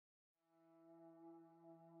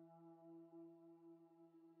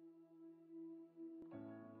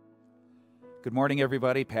Good morning,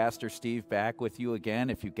 everybody. Pastor Steve back with you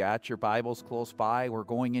again. If you've got your Bibles close by, we're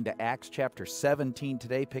going into Acts chapter 17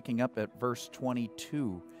 today, picking up at verse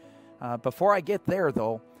 22. Before I get there,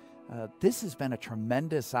 though, this has been a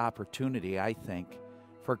tremendous opportunity, I think,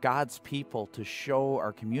 for God's people to show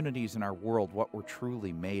our communities and our world what we're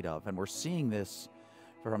truly made of. And we're seeing this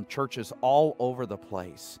from churches all over the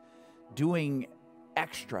place, doing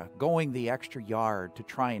going the extra yard to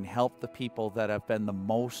try and help the people that have been the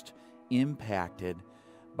most impacted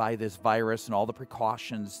by this virus and all the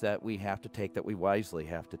precautions that we have to take, that we wisely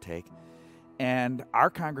have to take. And our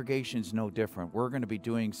congregation is no different. We're going to be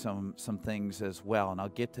doing some things as well, and I'll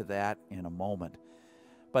get to that in a moment.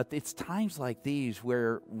 But it's times like these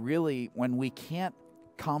where really when we can't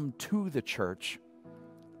come to the church,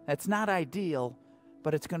 that's not ideal,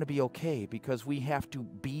 but it's going to be okay because we have to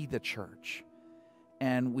be the church.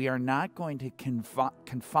 And we are not going to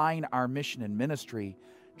confine our mission and ministry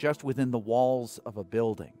just within the walls of a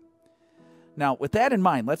building. Now, with that in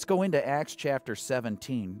mind, let's go into Acts chapter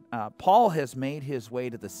 17. Paul has made his way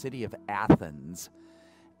to the city of Athens,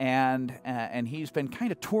 and he's been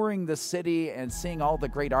kind of touring the city and seeing all the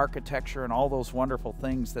great architecture and all those wonderful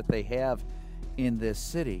things that they have in this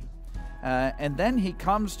city. And then he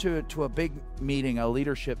comes to a big meeting, a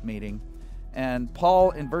leadership meeting, and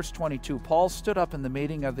Paul, in verse 22, Paul stood up in the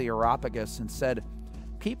meeting of the Areopagus and said,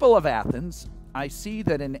 "People of Athens, I see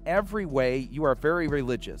that in every way you are very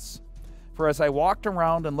religious. For as I walked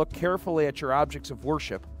around and looked carefully at your objects of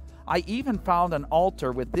worship, I even found an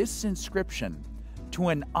altar with this inscription, 'To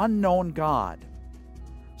an unknown God.'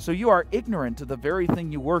 So you are ignorant of the very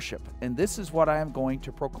thing you worship, and this is what I am going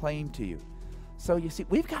to proclaim to you." So you see,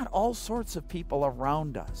 we've got all sorts of people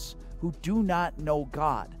around us who do not know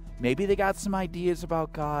God. Maybe they got some ideas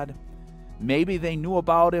about God. Maybe they knew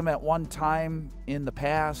about Him at one time in the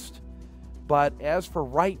past. But as for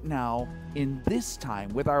right now, in this time,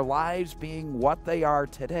 with our lives being what they are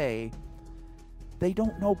today, they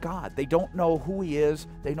don't know God. They don't know who He is.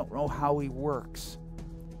 They don't know how He works.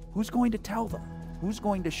 Who's going to tell them? Who's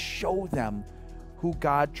going to show them who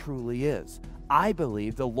God truly is? I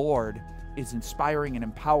believe the Lord is inspiring and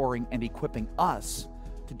empowering and equipping us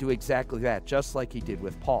to do exactly that, just like He did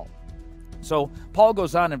with Paul. So Paul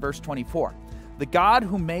goes on in verse 24. "The God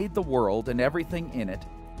who made the world and everything in it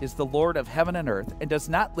is the Lord of heaven and earth, and does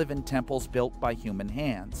not live in temples built by human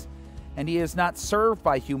hands. And He is not served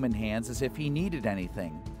by human hands as if He needed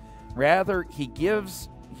anything. Rather, He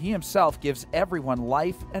Himself gives everyone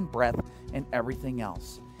life and breath and everything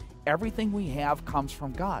else." Everything we have comes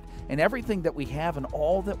from God, and everything that we have and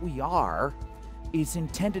all that we are is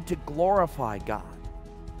intended to glorify God.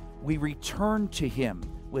 We return to Him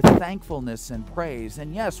with thankfulness and praise,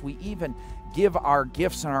 and yes, we even give our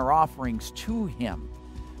gifts and our offerings to Him.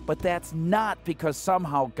 But that's not because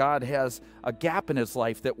somehow God has a gap in His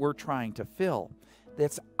life that we're trying to fill.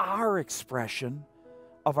 That's our expression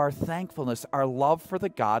of our thankfulness, our love for the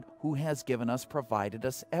God who has given us, provided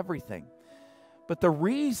us everything. But the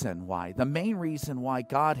main reason why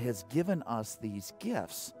God has given us these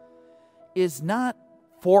gifts is not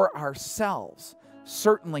for ourselves.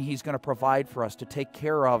 Certainly He's going to provide for us to take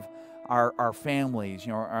care of our families,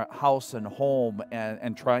 our house and home,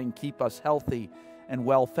 and try and keep us healthy and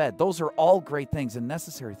well-fed. Those are all great things and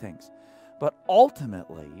necessary things. But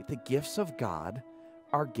ultimately, the gifts of God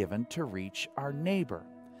are given to reach our neighbor.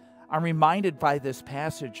 I'm reminded by this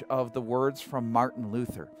passage of the words from Martin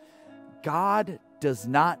Luther. God does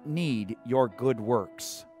not need your good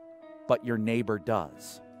works, but your neighbor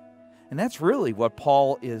does. And that's really what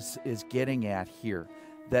Paul is getting at here.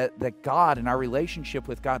 That God and our relationship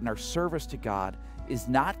with God and our service to God is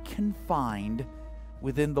not confined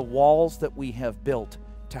within the walls that we have built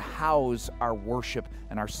to house our worship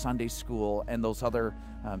and our Sunday school and those other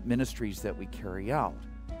ministries that we carry out.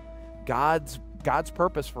 God's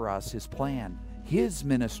purpose for us, His plan, His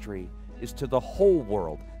ministry is to the whole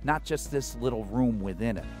world, not just this little room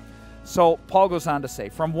within it. So Paul goes on to say,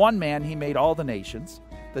 "From one man He made all the nations,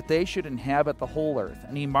 that they should inhabit the whole earth,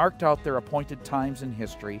 and He marked out their appointed times in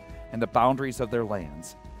history and the boundaries of their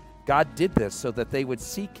lands. God did this so that they would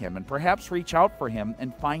seek Him and perhaps reach out for Him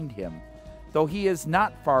and find Him, though He is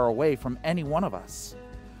not far away from any one of us.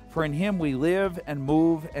 For in Him we live and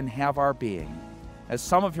move and have our being. As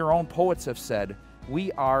some of your own poets have said,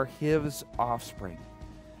 we are His offspring."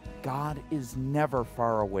 God is never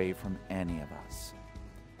far away from any of us.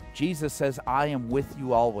 Jesus says, "I am with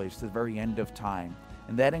you always to the very end of time."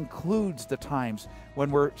 And that includes the times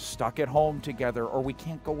when we're stuck at home together or we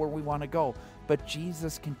can't go where we want to go. But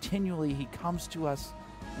Jesus continually, He comes to us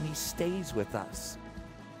and He stays with us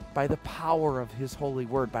by the power of His holy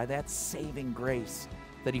word, by that saving grace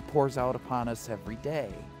that he pours out upon us every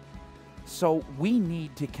day. So we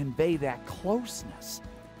need to convey that closeness,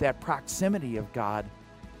 that proximity of God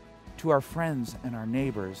to our friends and our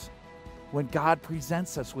neighbors when God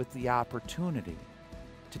presents us with the opportunity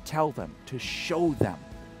to tell them, to show them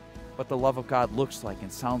what the love of God looks like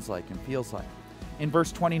and sounds like and feels like. In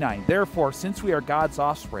verse 29, therefore, since we are God's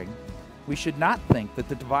offspring, we should not think that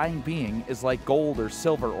the divine being is like gold or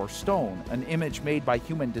silver or stone, an image made by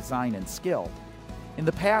human design and skill. In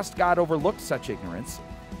the past, God overlooked such ignorance,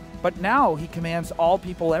 but now he commands all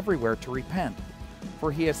people everywhere to repent.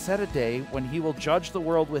 For he has set a day when he will judge the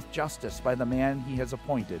world with justice by the man he has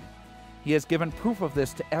appointed. He has given proof of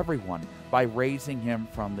this to everyone by raising him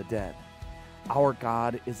from the dead. Our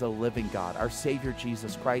God is a living God. Our Savior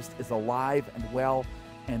Jesus Christ is alive and well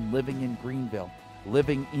and living in Greenville,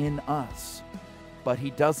 living in us. But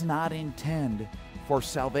he does not intend for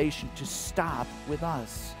salvation to stop with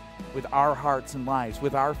us, with our hearts and lives,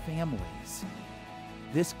 with our families.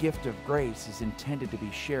 This gift of grace is intended to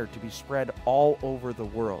be shared, to be spread all over the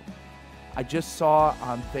world. I just saw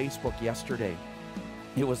on Facebook yesterday,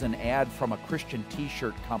 it was an ad from a Christian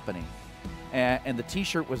t-shirt company. And the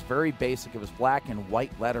t-shirt was very basic. It was black and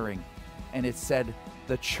white lettering. And it said,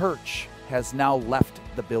 "The church has now left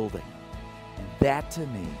the building." And that to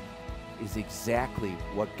me is exactly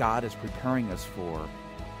what God is preparing us for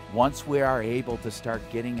once we are able to start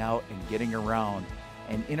getting out and getting around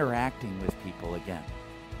and interacting with people again.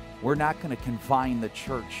 We're not going to confine the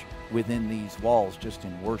church within these walls just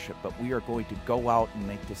in worship, but we are going to go out and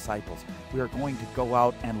make disciples. We are going to go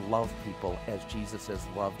out and love people as Jesus has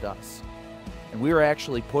loved us. And we are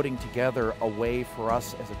actually putting together a way for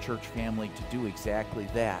us as a church family to do exactly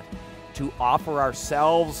that, to offer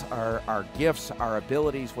ourselves, our gifts, our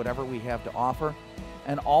abilities, whatever we have to offer,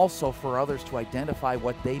 and also for others to identify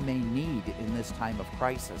what they may need in this time of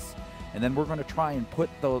crisis. And then we're going to try and put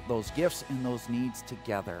those gifts and those needs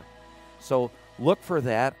together. So look for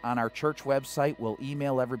that on our church website. We'll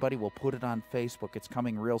email everybody. We'll put it on Facebook. It's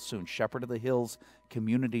coming real soon. Shepherd of the Hills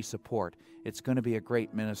Community Support. It's going to be a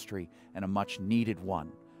great ministry and a much needed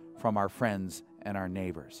one from our friends and our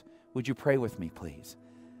neighbors. Would you pray with me, please?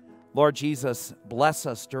 Lord Jesus, bless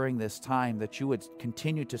us during this time, that you would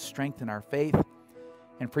continue to strengthen our faith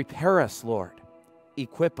and prepare us, Lord.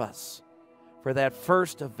 Equip us for that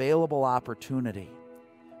first available opportunity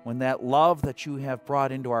when that love that you have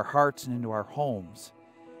brought into our hearts and into our homes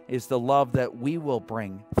is the love that we will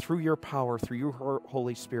bring through your power, through your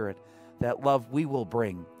Holy Spirit, that love we will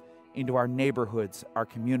bring into our neighborhoods, our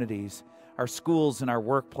communities, our schools and our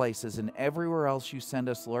workplaces, and everywhere else you send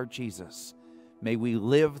us, Lord Jesus. May we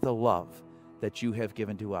live the love that you have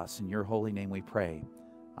given to us. In your holy name we pray.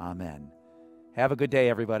 Amen. Have a good day,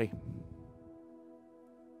 everybody.